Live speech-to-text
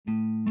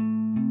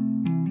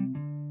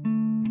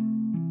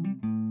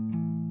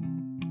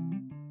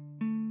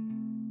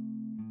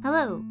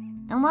Hello,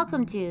 and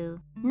welcome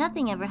to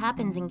Nothing Ever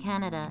Happens in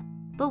Canada,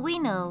 but we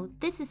know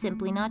this is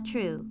simply not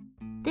true.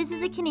 This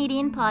is a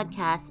Canadian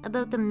podcast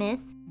about the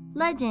myths,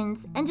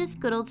 legends, and just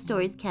good old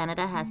stories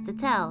Canada has to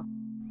tell.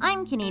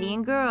 I'm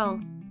Canadian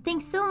Girl.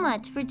 Thanks so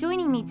much for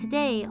joining me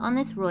today on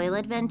this royal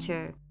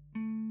adventure.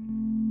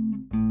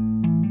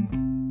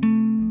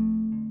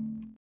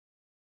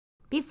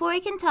 Before I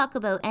can talk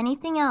about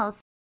anything else,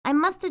 I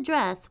must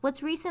address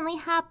what's recently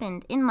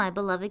happened in my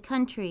beloved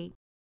country,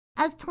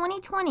 as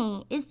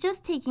 2020 is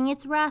just taking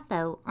its wrath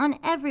out on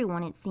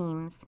everyone, it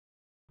seems.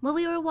 While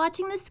we were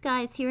watching the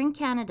skies here in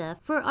Canada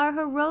for our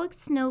heroic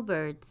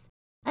snowbirds,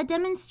 a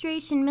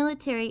demonstration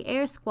military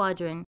air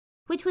squadron,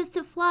 which was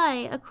to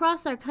fly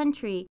across our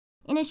country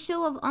in a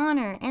show of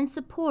honor and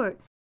support,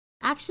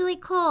 actually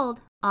called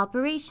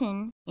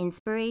Operation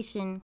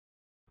Inspiration,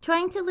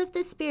 trying to lift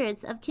the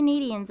spirits of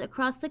Canadians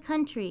across the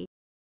country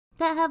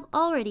that have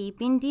already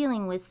been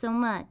dealing with so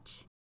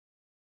much.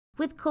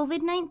 With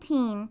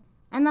COVID-19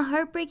 and the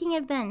heartbreaking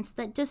events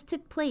that just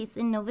took place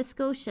in Nova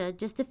Scotia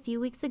just a few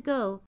weeks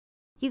ago,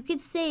 you could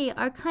say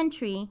our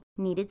country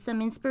needed some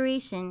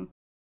inspiration.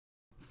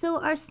 So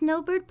our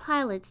snowbird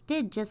pilots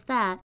did just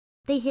that.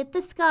 They hit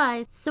the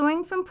skies,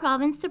 soaring from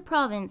province to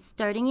province,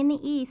 starting in the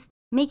east,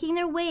 making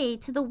their way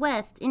to the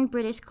west in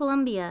British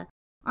Columbia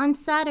on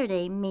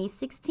Saturday, May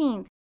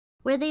 16th,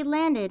 where they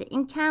landed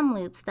in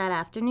Kamloops that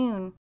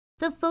afternoon.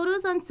 The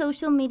photos on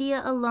social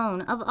media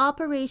alone of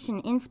Operation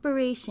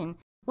Inspiration,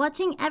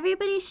 watching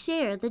everybody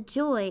share the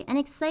joy and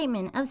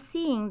excitement of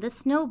seeing the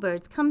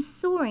snowbirds come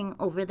soaring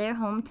over their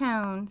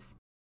hometowns.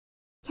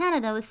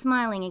 Canada was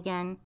smiling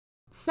again,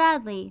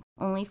 sadly,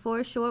 only for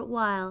a short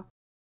while.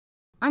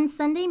 On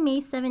Sunday, May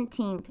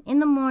 17th,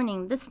 in the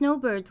morning, the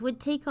snowbirds would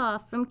take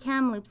off from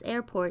Kamloops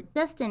Airport,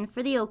 destined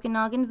for the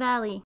Okanagan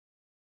Valley.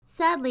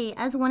 Sadly,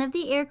 as one of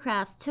the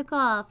aircrafts took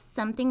off,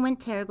 something went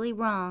terribly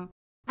wrong.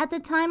 At the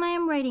time I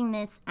am writing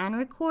this and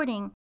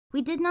recording,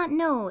 we did not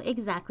know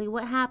exactly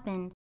what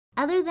happened,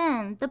 other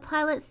than the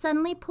pilot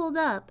suddenly pulled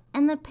up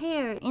and the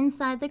pair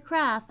inside the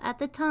craft at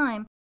the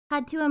time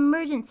had to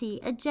emergency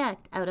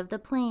eject out of the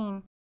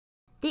plane.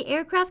 The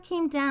aircraft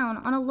came down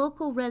on a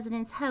local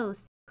resident's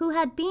house who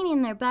had been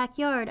in their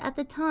backyard at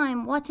the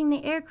time watching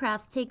the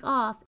aircrafts take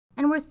off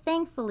and were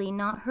thankfully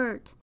not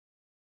hurt.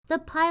 The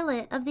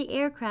pilot of the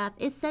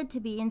aircraft is said to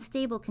be in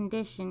stable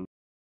condition.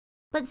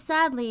 But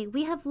sadly,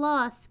 we have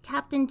lost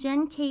Captain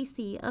Jen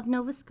Casey of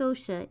Nova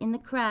Scotia in the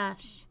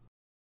crash.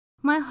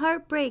 My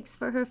heart breaks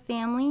for her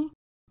family,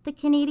 the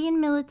Canadian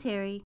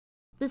military,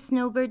 the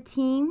snowbird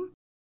team,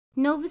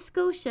 Nova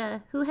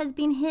Scotia, who has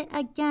been hit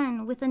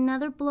again with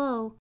another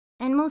blow,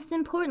 and most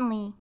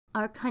importantly,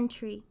 our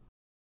country.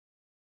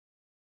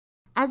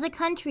 As a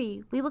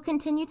country, we will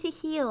continue to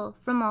heal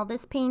from all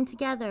this pain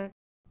together,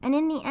 and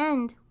in the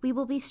end, we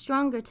will be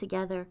stronger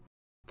together.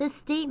 The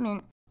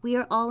statement, "We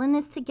are all in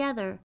this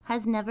together,"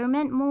 has never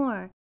meant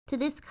more to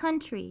this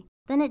country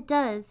than it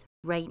does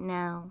right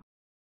now.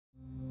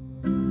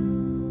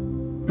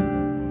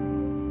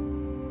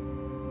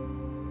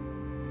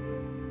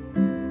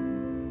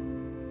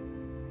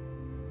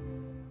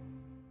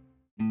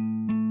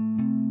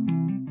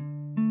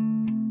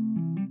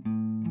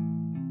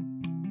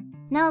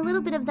 Now a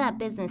little bit of that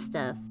business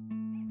stuff.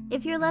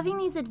 If you're loving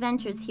these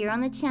adventures here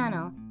on the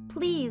channel,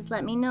 please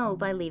let me know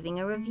by leaving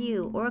a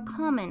review or a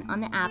comment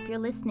on the app you're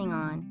listening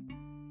on.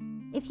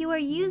 If you are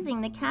using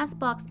the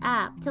Castbox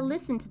app to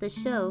listen to the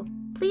show,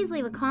 please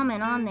leave a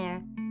comment on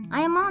there.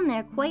 I am on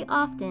there quite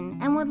often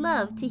and would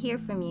love to hear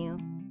from you.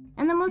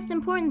 And the most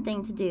important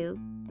thing to do,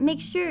 make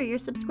sure you're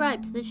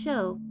subscribed to the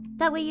show.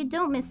 That way you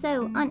don't miss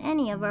out on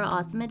any of our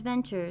awesome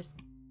adventures.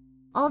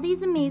 All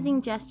these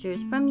amazing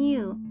gestures from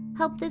you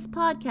help this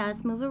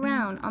podcast move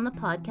around on the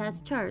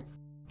podcast charts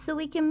so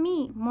we can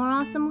meet more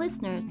awesome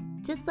listeners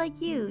just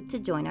like you to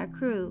join our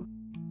crew.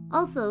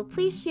 Also,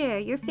 please share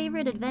your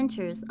favorite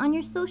adventures on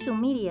your social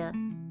media.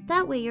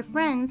 That way your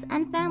friends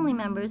and family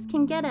members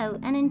can get out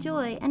and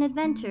enjoy an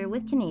adventure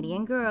with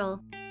Canadian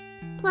Girl.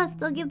 Plus,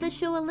 they'll give the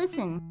show a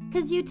listen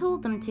because you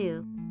told them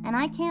to, and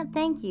I can't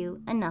thank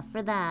you enough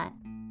for that.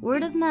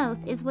 Word of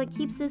mouth is what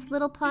keeps this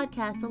little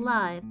podcast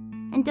alive.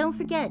 And don't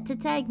forget to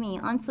tag me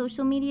on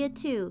social media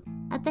too,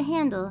 at the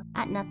handle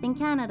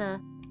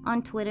 @NothingCanada,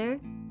 on Twitter,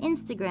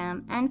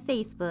 Instagram, and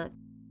Facebook.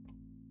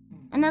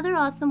 Another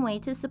awesome way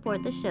to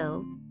support the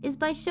show is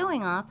by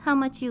showing off how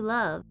much you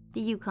love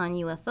the Yukon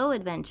UFO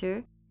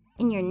adventure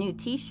in your new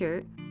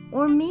t-shirt,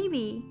 or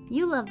maybe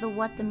you love the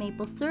What the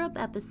Maple Syrup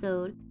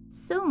episode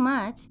so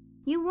much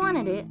you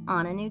wanted it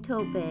on a new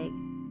tote bag.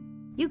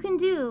 You can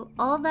do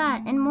all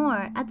that and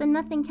more at the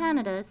Nothing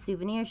Canada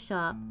souvenir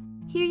shop.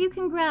 Here you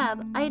can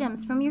grab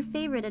items from your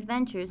favorite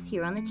adventures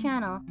here on the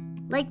channel,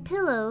 like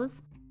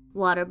pillows,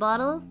 water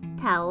bottles,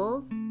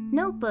 towels,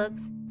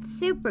 notebooks,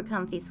 super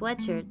comfy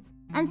sweatshirts,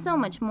 and so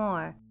much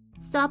more.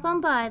 Stop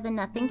on by the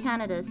Nothing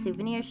Canada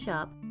souvenir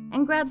shop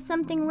and grab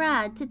something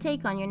rad to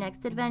take on your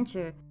next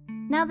adventure,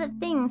 now that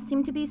things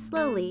seem to be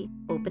slowly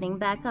opening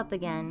back up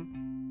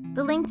again.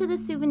 The link to the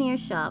souvenir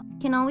shop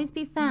can always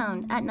be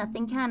found at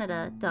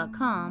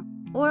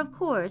nothingcanada.com or of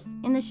course,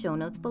 in the show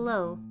notes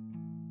below.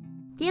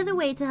 The other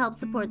way to help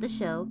support the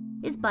show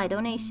is by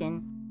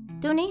donation.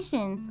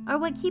 Donations are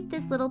what keep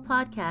this little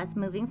podcast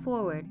moving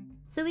forward,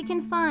 so we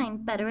can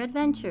find better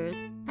adventures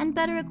and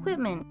better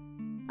equipment,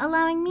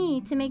 allowing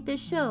me to make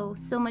this show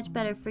so much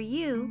better for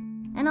you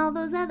and all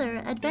those other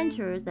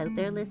adventurers out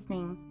there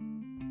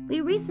listening.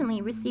 We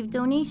recently received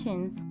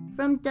donations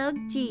from Doug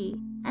G.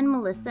 and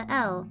Melissa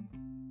L.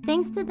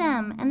 Thanks to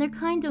them and their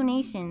kind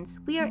donations,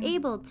 we are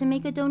able to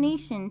make a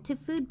donation to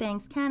Food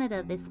Banks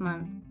Canada this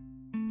month.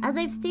 As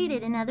I've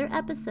stated in other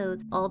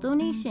episodes, all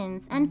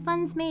donations and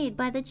funds made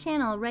by the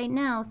channel right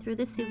now through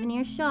the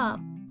souvenir shop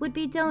would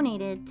be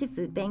donated to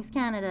Food Banks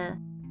Canada.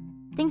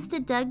 Thanks to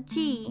Doug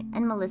G.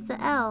 and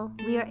Melissa L.,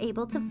 we are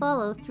able to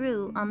follow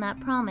through on that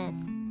promise.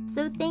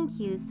 So thank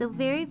you so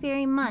very,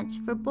 very much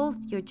for both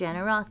your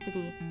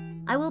generosity.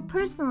 I will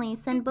personally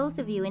send both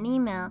of you an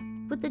email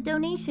with the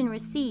donation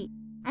receipt,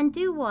 and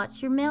do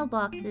watch your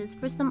mailboxes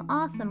for some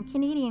awesome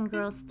Canadian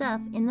Girl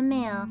stuff in the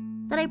mail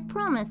that I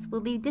promise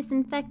will be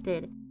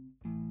disinfected.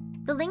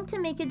 The link to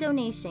make a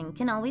donation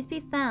can always be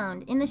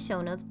found in the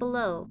show notes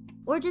below,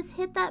 or just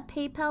hit that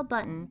PayPal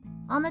button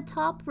on the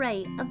top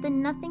right of the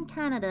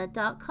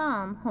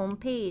nothingcanada.com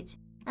homepage,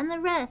 and the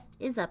rest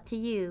is up to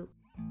you.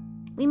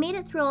 We made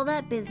it through all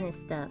that business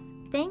stuff,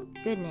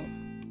 thank goodness.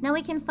 Now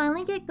we can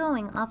finally get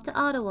going off to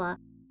Ottawa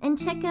and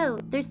check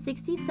out their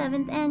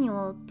 67th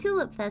annual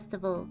Tulip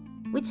Festival,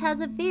 which has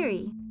a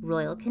very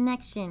royal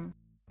connection.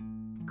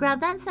 Grab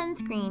that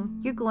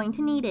sunscreen, you're going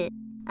to need it,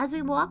 as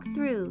we walk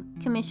through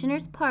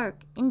Commissioners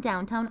Park in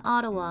downtown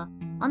Ottawa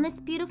on this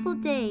beautiful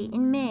day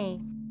in May.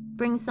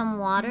 Bring some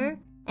water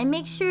and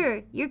make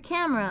sure your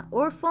camera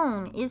or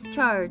phone is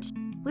charged.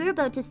 We're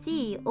about to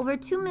see over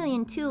 2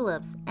 million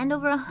tulips and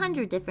over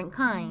 100 different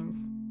kinds.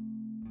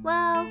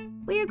 Well,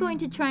 we are going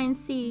to try and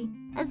see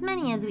as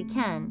many as we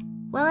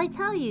can while I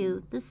tell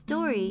you the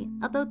story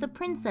about the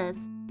princess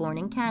born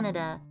in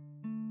Canada.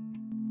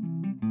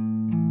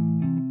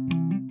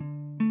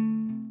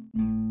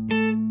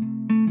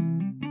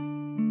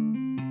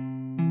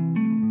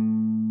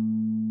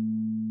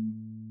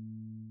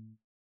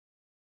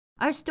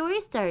 Our story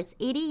starts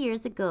 80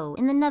 years ago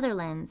in the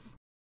Netherlands.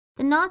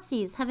 The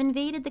Nazis have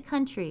invaded the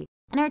country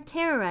and are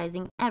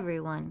terrorizing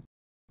everyone.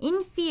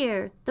 In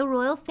fear, the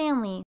royal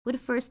family would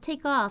first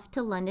take off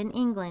to London,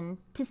 England,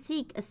 to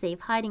seek a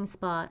safe hiding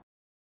spot,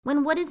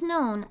 when what is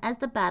known as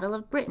the Battle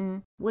of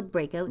Britain would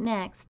break out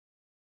next.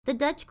 The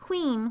Dutch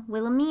Queen,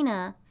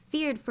 Wilhelmina,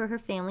 feared for her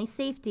family's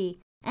safety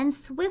and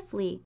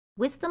swiftly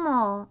whisked them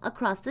all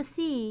across the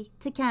sea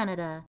to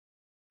Canada.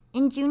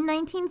 In June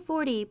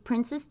 1940,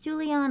 Princess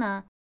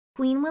Juliana,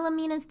 Queen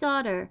Wilhelmina's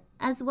daughter,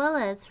 as well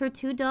as her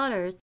two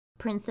daughters,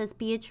 Princess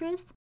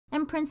Beatrice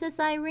and Princess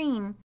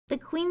Irene, the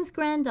Queen's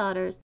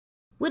granddaughters,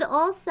 would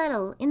all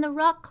settle in the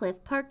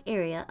Rockcliffe Park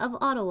area of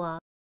Ottawa.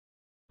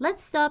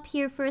 Let's stop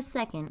here for a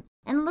second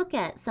and look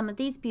at some of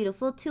these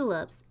beautiful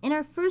tulips. In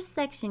our first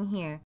section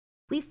here,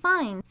 we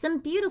find some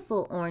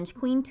beautiful orange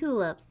queen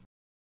tulips.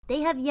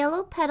 They have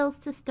yellow petals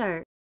to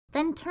start,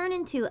 then turn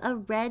into a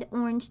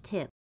red-orange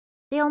tip.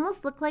 They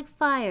almost look like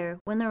fire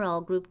when they're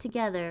all grouped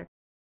together.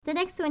 The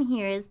next one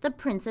here is the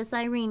Princess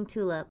Irene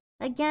tulip.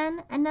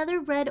 Again, another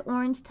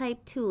red-orange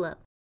type tulip,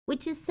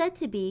 which is said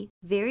to be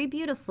very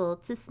beautiful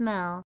to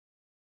smell.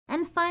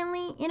 And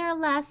finally, in our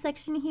last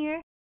section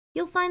here,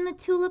 you'll find the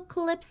tulip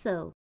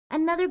Calypso,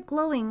 another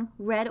glowing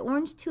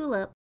red-orange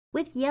tulip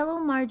with yellow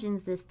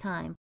margins this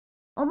time,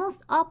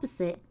 almost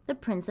opposite the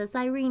Princess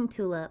Irene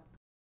tulip.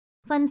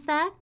 Fun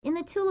fact, in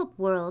the tulip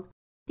world,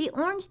 the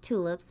orange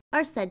tulips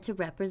are said to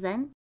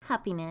represent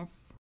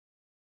happiness.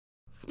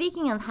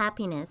 Speaking of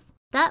happiness,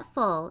 that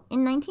fall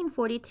in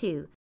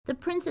 1942, the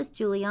Princess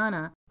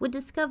Juliana would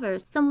discover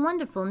some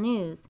wonderful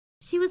news.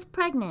 She was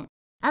pregnant.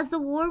 As the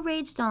war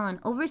raged on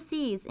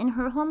overseas in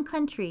her home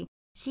country,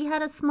 she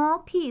had a small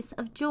piece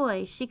of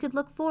joy she could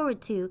look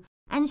forward to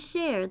and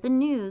share the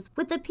news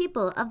with the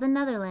people of the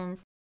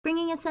Netherlands,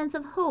 bringing a sense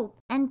of hope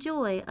and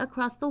joy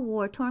across the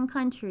war-torn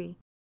country.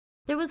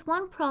 There was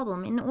one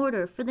problem. In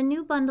order for the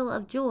new bundle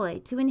of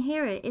joy to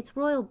inherit its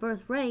royal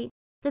birthright,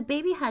 the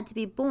baby had to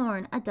be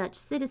born a Dutch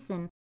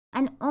citizen,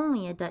 and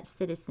only a Dutch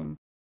citizen,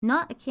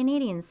 not a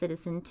Canadian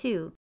citizen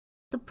too.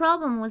 The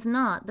problem was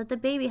not that the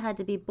baby had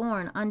to be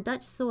born on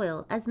Dutch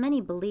soil, as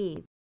many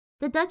believe.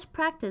 The Dutch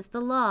practiced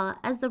the law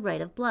as the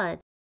right of blood.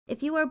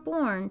 If you are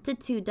born to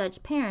two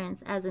Dutch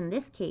parents, as in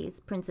this case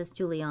Princess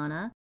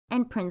Juliana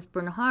and Prince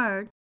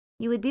Bernhard,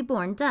 you would be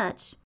born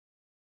Dutch.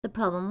 The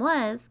problem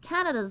was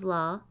Canada's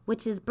law,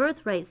 which is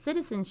birthright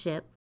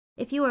citizenship.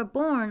 If you are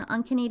born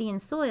on Canadian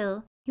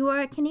soil, you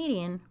are a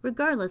Canadian,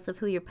 regardless of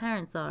who your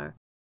parents are.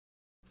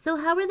 So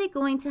how are they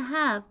going to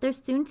have their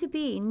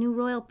soon-to-be new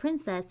royal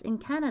princess in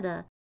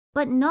Canada,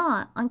 but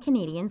not on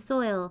Canadian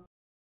soil?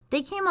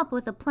 They came up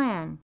with a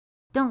plan.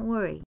 Don't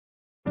worry.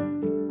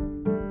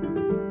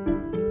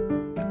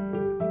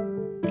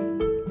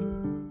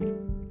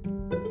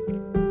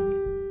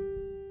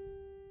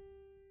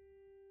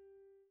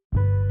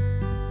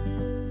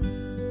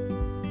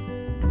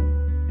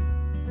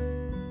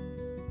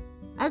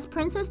 As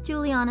Princess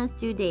Juliana's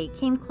due date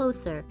came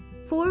closer,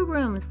 4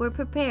 rooms were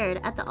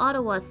prepared at the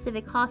Ottawa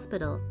Civic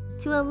Hospital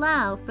to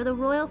allow for the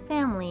royal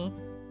family,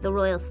 the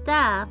royal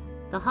staff,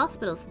 the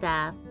hospital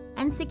staff,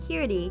 and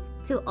security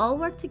to all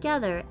work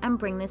together and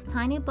bring this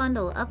tiny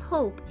bundle of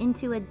hope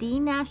into a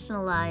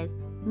denationalized,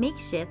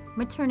 makeshift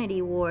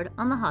maternity ward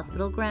on the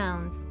hospital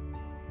grounds.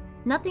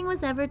 Nothing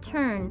was ever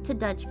turned to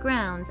Dutch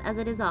grounds as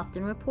it is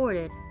often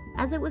reported,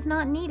 as it was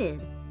not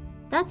needed.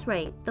 That's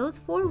right, those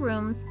 4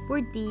 rooms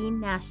were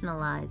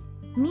denationalized,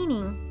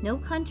 meaning no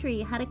country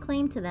had a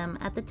claim to them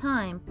at the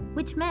time,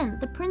 which meant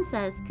the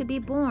princess could be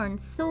born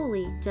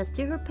solely just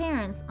to her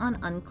parents on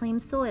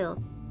unclaimed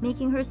soil,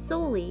 making her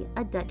solely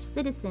a Dutch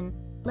citizen,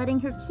 letting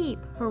her keep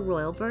her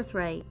royal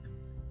birthright.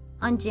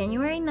 On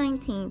January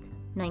 19,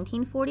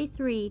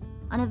 1943,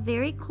 on a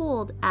very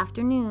cold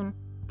afternoon,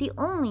 the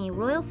only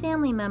royal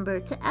family member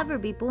to ever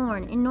be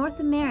born in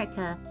North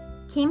America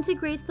came to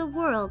grace the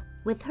world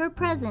with her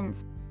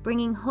presence,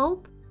 bringing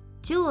hope,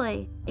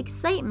 joy,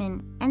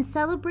 excitement, and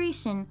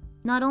celebration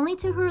not only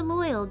to her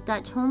loyal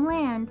Dutch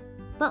homeland,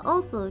 but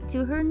also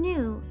to her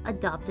new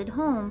adopted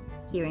home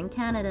here in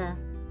Canada.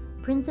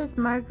 Princess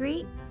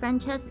Margriet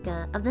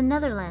Francesca of the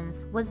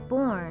Netherlands was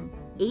born,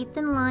 8th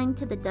in line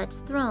to the Dutch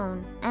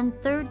throne and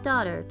 3rd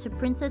daughter to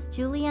Princess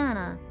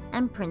Juliana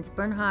and Prince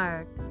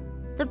Bernhard.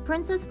 The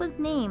princess was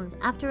named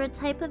after a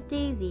type of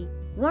daisy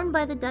worn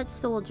by the Dutch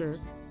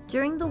soldiers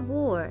during the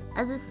war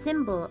as a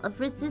symbol of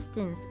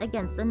resistance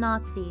against the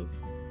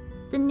Nazis.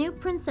 The new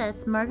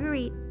Princess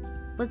Margriet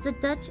was the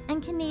Dutch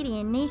and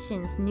Canadian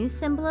nation's new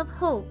symbol of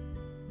hope,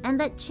 and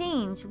that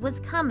change was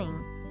coming,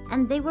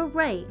 and they were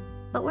right,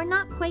 but we're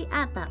not quite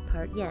at that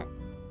part yet.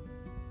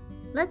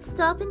 Let's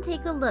stop and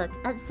take a look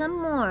at some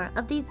more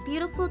of these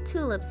beautiful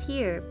tulips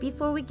here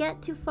before we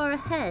get too far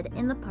ahead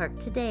in the park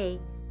today.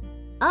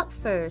 Up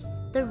first,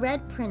 the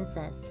Red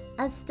Princess,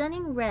 a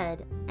stunning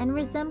red and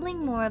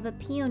resembling more of a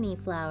peony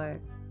flower.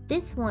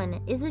 This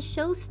one is a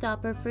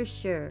showstopper for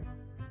sure.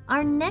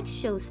 Our next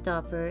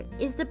showstopper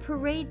is the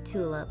Parade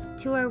Tulip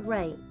to our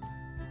right.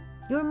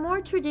 Your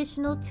more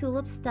traditional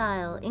tulip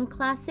style in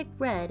classic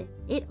red,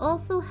 it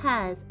also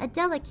has a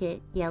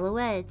delicate yellow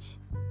edge.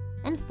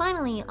 And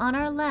finally, on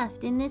our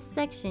left in this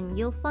section,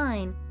 you'll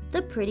find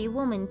the Pretty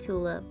Woman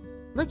Tulip,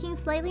 looking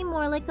slightly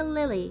more like a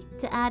lily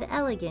to add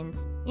elegance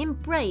in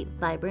bright,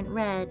 vibrant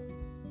red.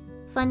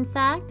 Fun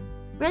fact,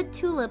 red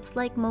tulips,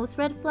 like most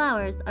red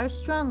flowers, are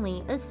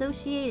strongly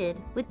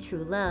associated with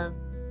true love.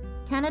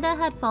 Canada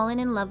had fallen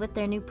in love with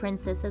their new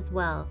princess as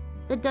well.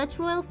 The Dutch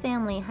royal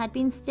family had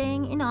been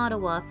staying in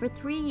Ottawa for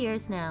 3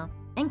 years now,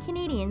 and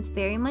Canadians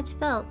very much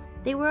felt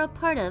they were a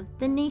part of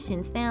the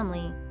nation's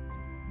family.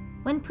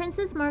 When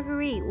Princess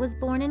Margriet was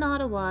born in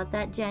Ottawa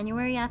that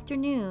January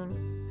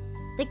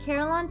afternoon, the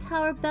Carillon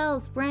Tower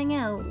bells rang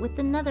out with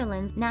the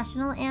Netherlands'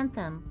 national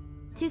anthem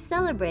to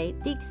celebrate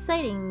the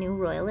exciting new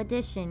royal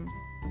addition.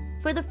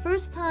 For the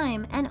first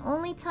time and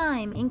only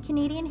time in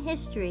Canadian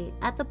history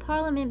at the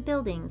Parliament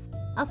buildings,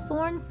 a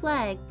foreign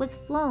flag was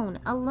flown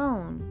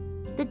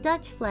alone. The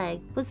Dutch flag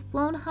was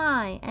flown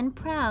high and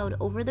proud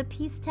over the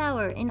Peace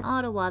Tower in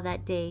Ottawa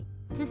that day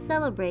to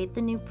celebrate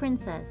the new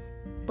princess,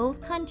 both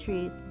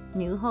countries'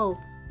 new hope.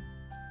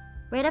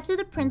 Right after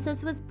the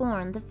princess was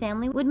born, the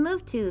family would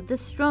move to the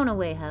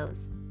Stronaway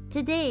House.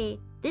 Today,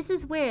 this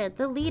is where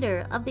the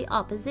leader of the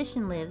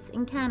opposition lives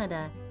in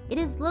Canada. It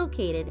is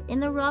located in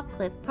the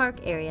Robcliffe Park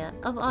area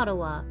of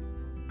Ottawa.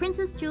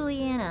 Princess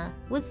Juliana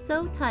was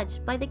so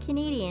touched by the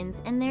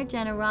Canadians and their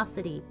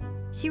generosity.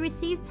 She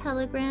received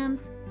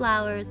telegrams,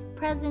 flowers,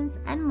 presents,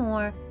 and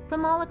more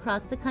from all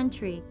across the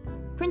country.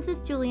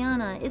 Princess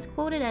Juliana is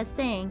quoted as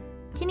saying,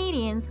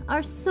 "Canadians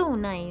are so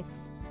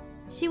nice."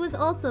 She was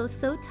also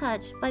so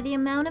touched by the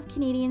amount of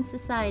Canadian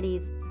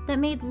societies that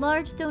made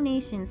large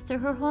donations to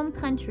her home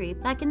country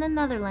back in the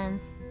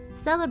Netherlands,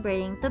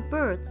 celebrating the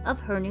birth of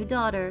her new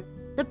daughter,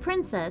 the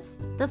princess,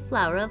 the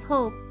flower of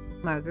hope,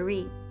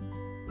 Margriet.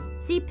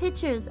 See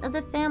pictures of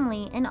the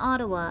family in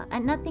Ottawa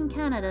at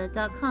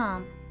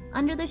nothingcanada.com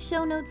under the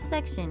show notes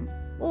section,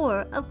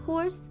 or, of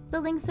course, the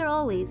links are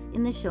always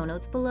in the show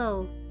notes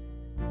below.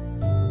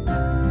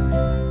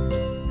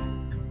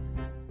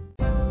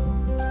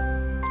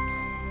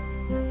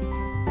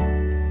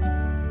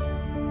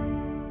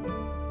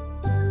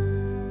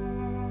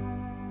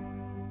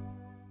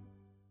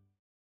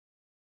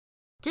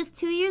 Just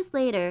 2 years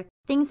later,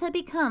 things had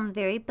become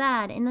very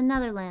bad in the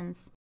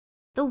Netherlands.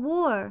 The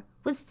war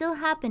was still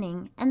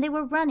happening, and they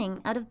were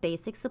running out of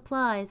basic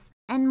supplies,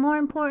 and more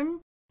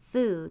important,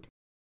 food.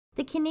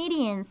 The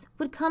Canadians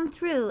would come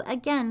through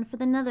again for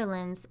the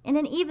Netherlands in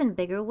an even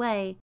bigger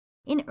way.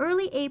 In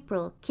early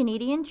April,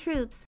 Canadian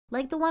troops,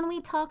 like the one we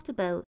talked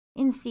about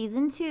in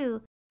Season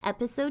 2,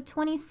 Episode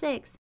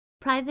 26,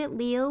 Private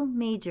Leo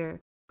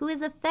Major, who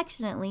is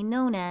affectionately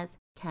known as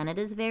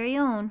Canada's very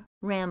own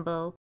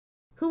Rambo,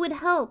 who would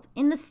help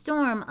in the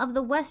storm of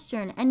the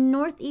western and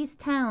northeast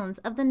towns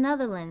of the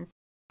Netherlands,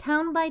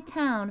 town by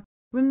town,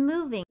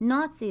 removing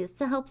Nazis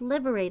to help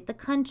liberate the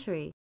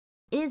country.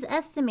 It is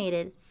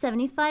estimated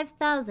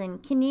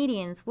 75,000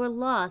 Canadians were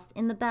lost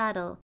in the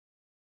battle.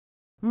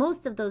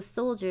 Most of those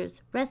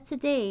soldiers rest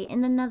today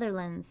in the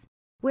Netherlands,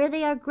 where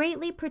they are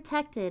greatly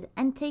protected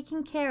and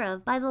taken care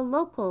of by the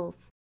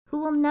locals, who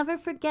will never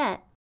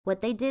forget what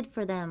they did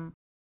for them.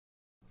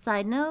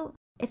 Side note,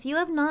 if you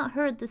have not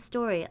heard the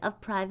story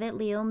of Private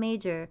Leo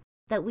Major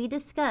that we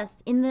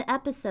discussed in the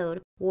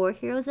episode War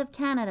Heroes of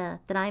Canada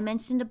that I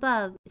mentioned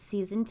above,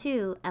 Season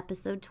 2,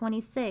 Episode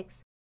 26,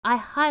 I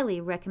highly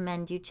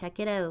recommend you check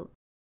it out.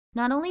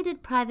 Not only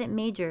did Private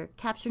Major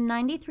capture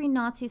 93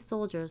 Nazi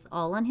soldiers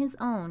all on his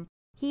own,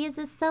 he is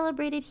a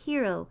celebrated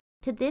hero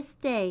to this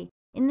day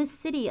in the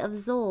city of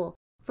Zoel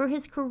for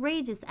his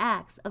courageous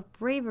acts of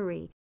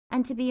bravery,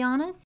 and to be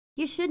honest,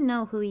 you should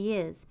know who he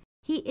is.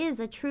 He is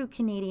a true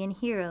Canadian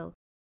hero.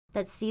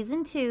 That's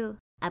Season 2,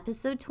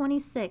 Episode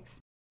 26,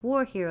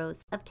 War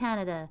Heroes of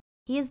Canada.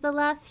 He is the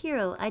last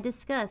hero I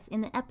discuss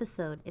in the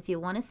episode. If you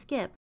want to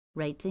skip,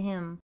 right to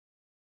him.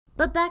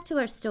 But back to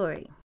our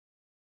story.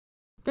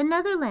 The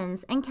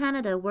Netherlands and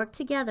Canada worked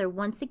together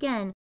once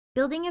again,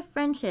 building a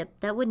friendship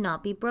that would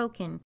not be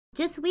broken.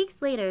 Just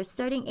weeks later,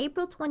 starting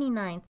April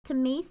 29th to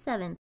May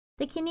 7th,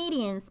 the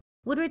Canadians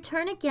would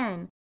return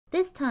again,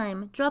 this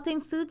time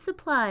dropping food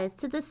supplies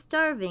to the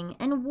starving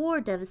and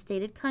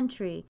war-devastated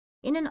country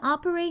in an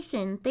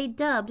operation they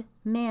dubbed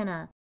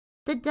Manna.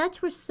 The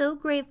Dutch were so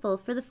grateful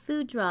for the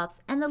food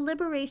drops and the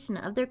liberation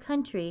of their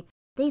country,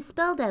 they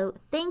spelled out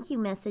thank you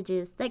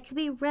messages that could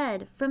be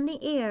read from the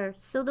air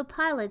so the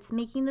pilots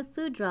making the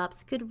food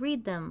drops could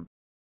read them.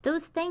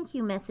 Those thank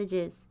you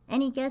messages,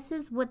 any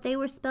guesses what they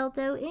were spelled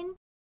out in?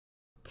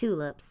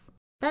 Tulips.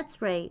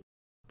 That's right.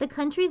 The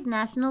country's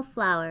national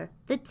flower,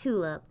 the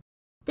tulip.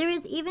 There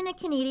is even a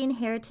Canadian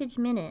Heritage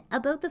Minute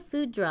about the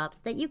food drops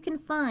that you can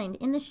find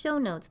in the show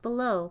notes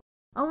below,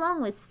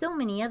 along with so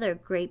many other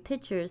great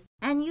pictures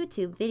and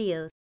YouTube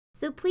videos.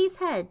 So please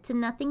head to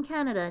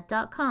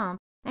nothingcanada.com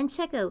and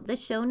check out the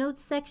show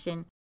notes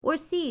section or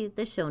see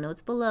the show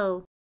notes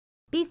below.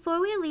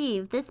 Before we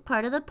leave this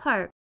part of the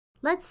park,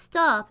 let's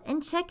stop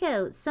and check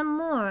out some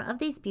more of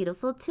these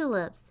beautiful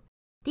tulips.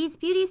 These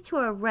beauties to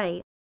our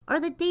right are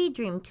the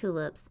Daydream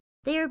tulips.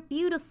 They are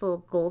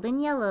beautiful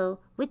golden yellow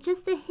with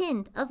just a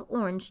hint of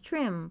orange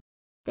trim.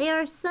 They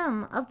are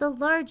some of the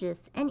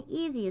largest and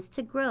easiest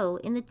to grow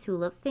in the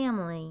tulip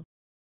family.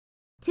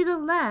 To the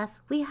left,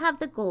 we have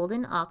the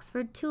golden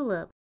Oxford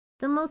tulip,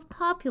 the most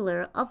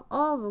popular of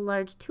all the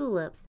large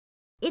tulips.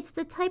 It's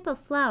the type of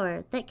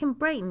flower that can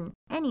brighten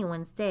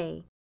anyone's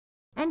day.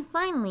 And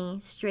finally,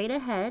 straight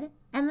ahead,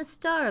 and the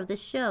star of the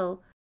show,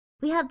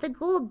 we have the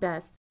gold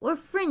dust or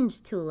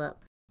fringe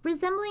tulip,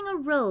 resembling a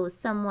rose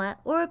somewhat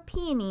or a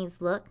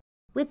peony's look,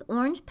 with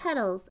orange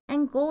petals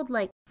and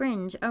gold-like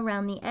fringe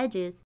around the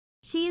edges.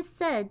 She is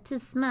said to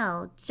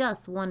smell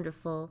just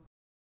wonderful.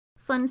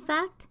 Fun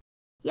fact,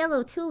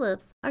 yellow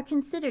tulips are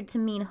considered to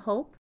mean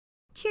hope,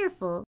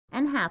 cheerful,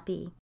 and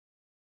happy.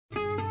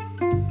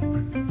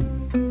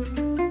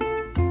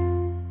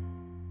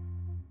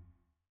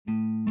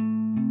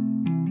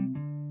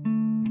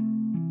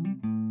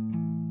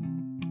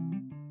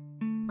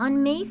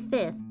 On May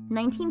 5th,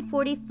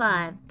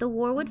 1945, the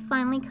war would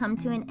finally come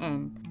to an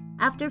end.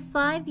 After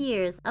 5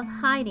 years of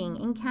hiding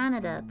in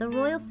Canada, the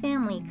royal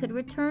family could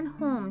return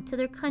home to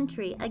their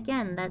country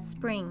again that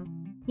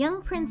spring.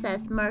 Young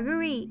Princess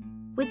Marguerite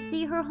would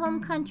see her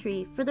home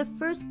country for the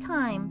first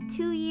time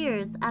 2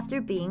 years after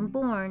being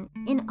born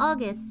in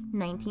August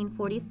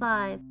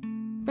 1945.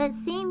 That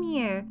same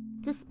year,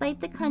 despite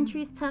the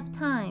country's tough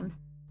times,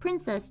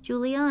 Princess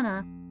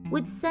Juliana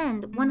would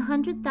send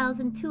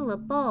 100,000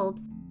 tulip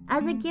bulbs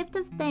as a gift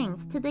of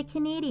thanks to the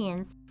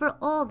Canadians for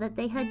all that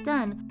they had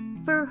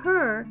done for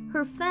her,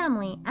 her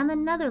family, and the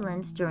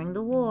Netherlands during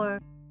the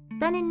war.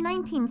 Then in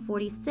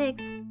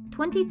 1946,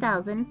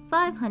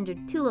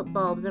 20,500 tulip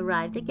bulbs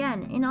arrived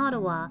again in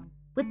Ottawa,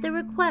 with the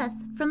request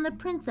from the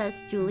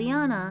Princess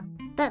Juliana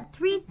that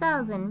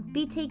 3,000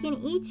 be taken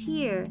each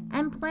year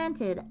and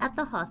planted at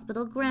the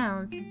hospital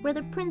grounds where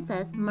the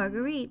Princess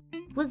Marguerite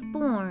was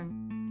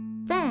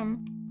born.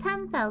 Then,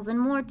 10,000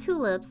 more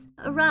tulips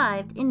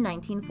arrived in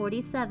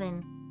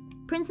 1947.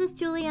 Princess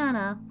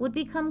Juliana would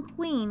become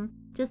queen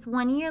just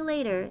 1 year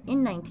later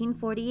in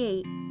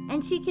 1948,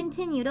 and she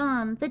continued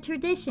on the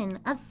tradition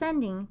of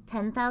sending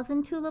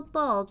 10,000 tulip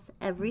bulbs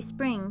every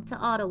spring to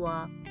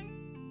Ottawa.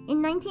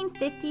 In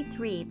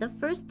 1953, the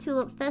first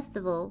Tulip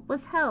Festival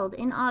was held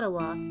in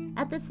Ottawa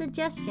at the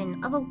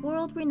suggestion of a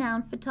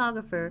world-renowned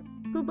photographer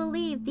who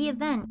believed the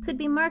event could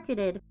be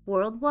marketed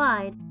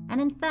worldwide,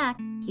 and in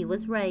fact, he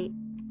was right.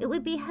 It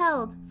would be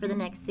held for the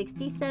next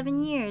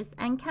 67 years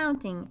and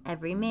counting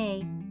every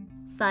May.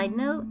 Side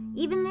note,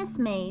 even this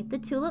May, the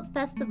Tulip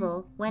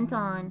Festival went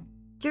on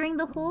during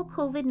the whole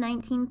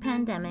COVID-19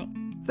 pandemic,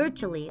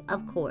 virtually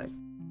of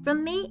course.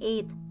 From May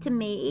 8th to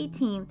May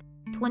 18th,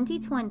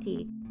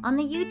 2020, on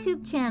the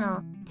YouTube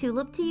channel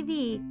Tulip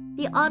TV,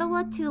 the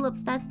Ottawa Tulip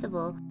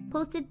Festival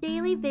posted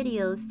daily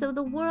videos so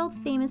the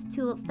world-famous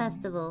Tulip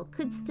Festival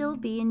could still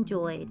be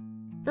enjoyed.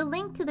 The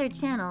link to their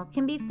channel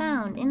can be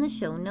found in the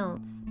show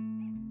notes.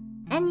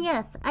 And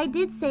yes, I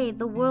did say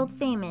the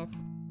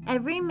world-famous.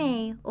 Every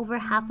May, over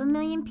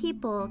 500,000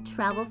 people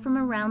travel from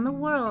around the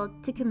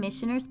world to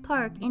Commissioners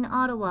Park in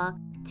Ottawa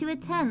to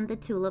attend the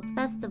Tulip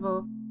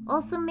Festival,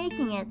 also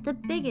making it the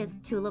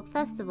biggest tulip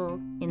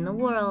festival in the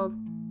world.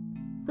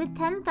 With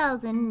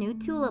 10,000 new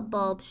tulip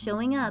bulbs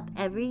showing up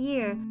every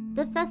year,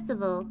 the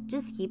festival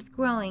just keeps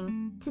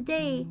growing.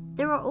 Today,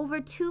 there are over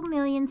 2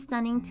 million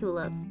stunning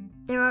tulips.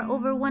 There are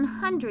over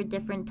 100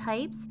 different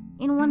types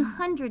in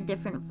 100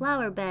 different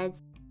flower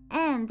beds,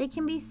 and they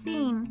can be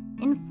seen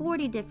in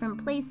 40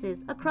 different places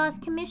across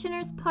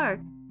Commissioners Park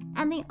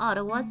and the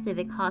Ottawa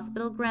Civic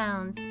Hospital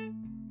grounds.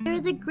 There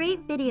is a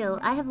great video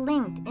I have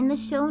linked in the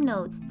show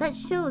notes that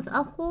shows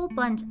a whole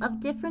bunch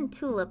of different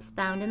tulips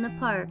found in the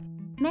park.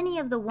 Many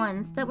of the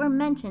ones that were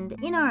mentioned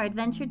in our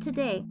adventure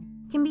today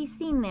can be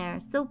seen there,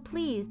 so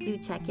please do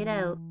check it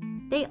out.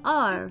 They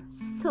are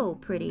so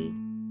pretty.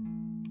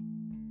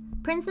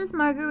 Princess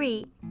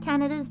Marguerite,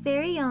 Canada's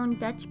very own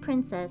Dutch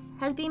princess,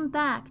 has been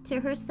back to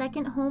her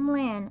second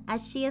homeland,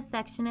 as she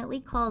affectionately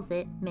calls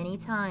it, many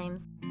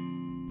times,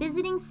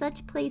 visiting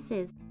such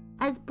places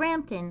as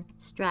Brampton,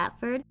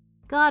 Stratford,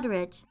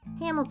 Goderich,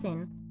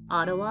 Hamilton,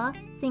 Ottawa,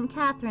 St.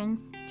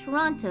 Catharines,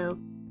 Toronto,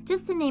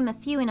 just to name a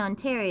few in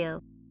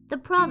Ontario, the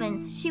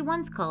province she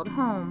once called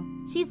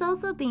home. She's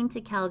also been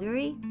to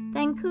Calgary,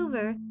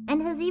 Vancouver,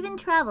 and has even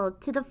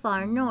traveled to the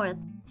far north.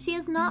 She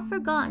has not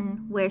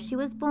forgotten where she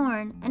was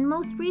born, and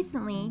most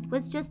recently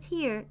was just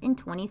here in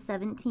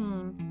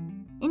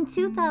 2017. In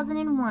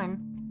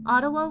 2001,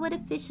 Ottawa would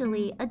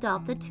officially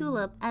adopt the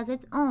tulip as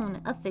its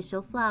own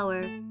official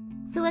flower.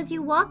 So as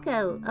you walk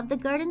out of the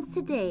gardens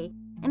today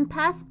and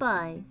pass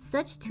by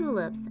such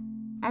tulips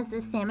as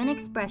the Salmon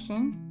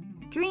Expression,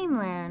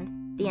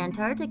 Dreamland, the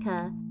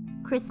Antarctica,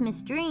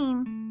 Christmas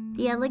Dream,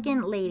 the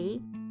Elegant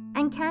Lady,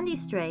 and Candy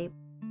Stripe,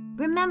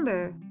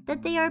 remember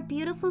that they are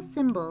beautiful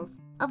symbols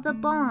of the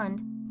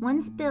bond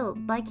once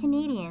built by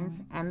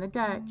Canadians and the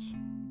Dutch,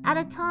 at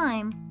a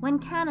time when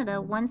Canada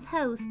once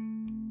housed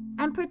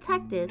and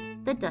protected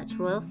the Dutch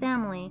royal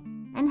family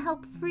and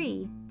helped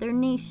free their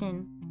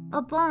nation,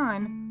 a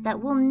bond that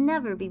will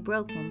never be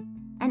broken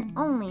and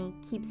only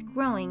keeps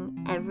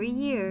growing every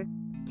year,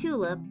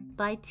 tulip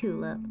by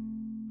tulip.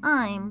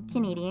 I'm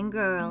Canadian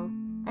Girl.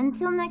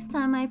 Until next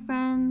time, my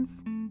friends.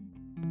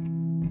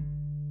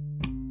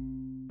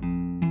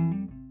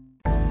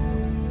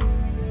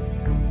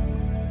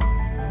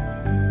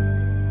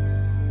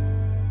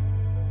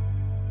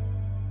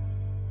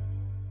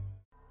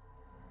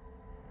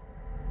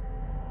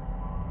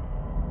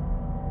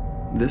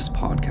 This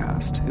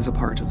podcast is a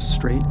part of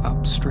Straight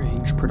Up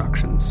Strange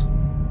Productions.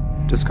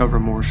 Discover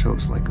more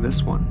shows like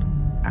this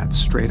one at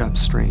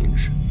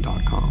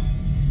straightupstrange.com.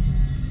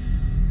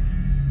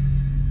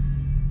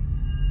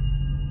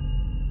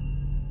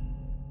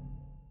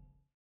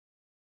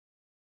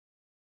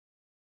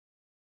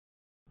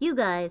 You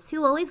guys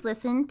who always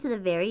listen to the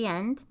very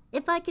end,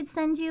 if I could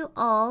send you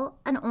all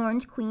an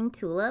orange queen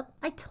tulip,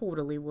 I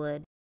totally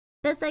would.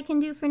 Best I can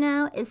do for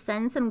now is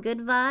send some good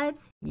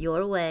vibes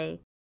your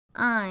way.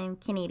 I'm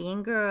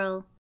Canadian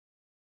Girl.